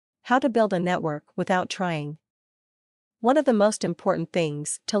How to build a network without trying. One of the most important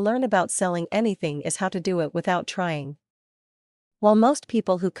things to learn about selling anything is how to do it without trying. While most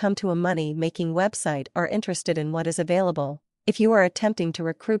people who come to a money-making website are interested in what is available, if you are attempting to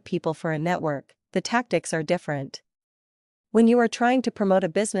recruit people for a network, the tactics are different. When you are trying to promote a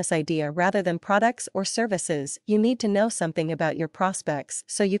business idea rather than products or services, you need to know something about your prospects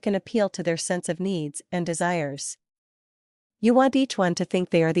so you can appeal to their sense of needs and desires. You want each one to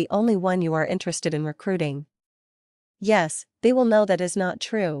think they are the only one you are interested in recruiting. Yes, they will know that is not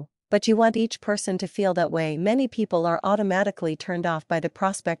true, but you want each person to feel that way. Many people are automatically turned off by the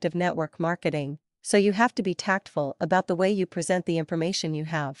prospect of network marketing, so you have to be tactful about the way you present the information you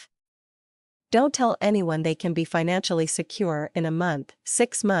have. Don't tell anyone they can be financially secure in a month,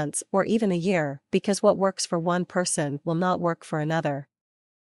 6 months, or even a year, because what works for one person will not work for another.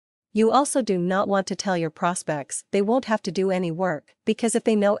 You also do not want to tell your prospects they won't have to do any work, because if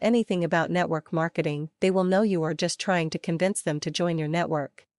they know anything about network marketing, they will know you are just trying to convince them to join your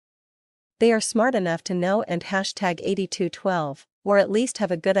network. They are smart enough to know and #8212, or at least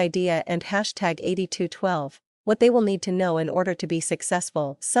have a good idea and #8212, what they will need to know in order to be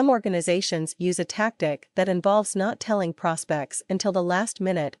successful. Some organizations use a tactic that involves not telling prospects until the last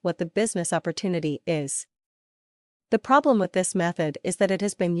minute what the business opportunity is. The problem with this method is that it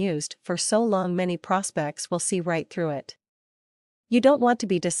has been used for so long many prospects will see right through it. You don't want to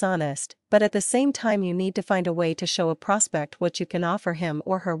be dishonest, but at the same time you need to find a way to show a prospect what you can offer him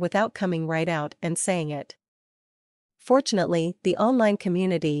or her without coming right out and saying it. Fortunately, the online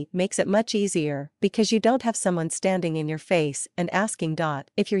community makes it much easier because you don't have someone standing in your face and asking.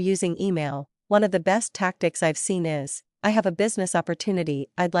 If you're using email, one of the best tactics I've seen is, "I have a business opportunity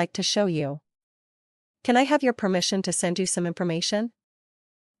I'd like to show you. Can I have your permission to send you some information?"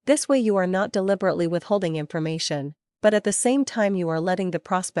 This way you are not deliberately withholding information, but at the same time you are letting the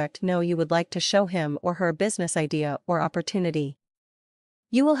prospect know you would like to show him or her a business idea or opportunity.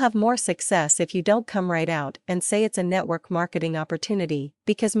 You will have more success if you don't come right out and say it's a network marketing opportunity,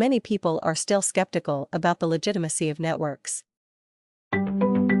 because many people are still skeptical about the legitimacy of networks.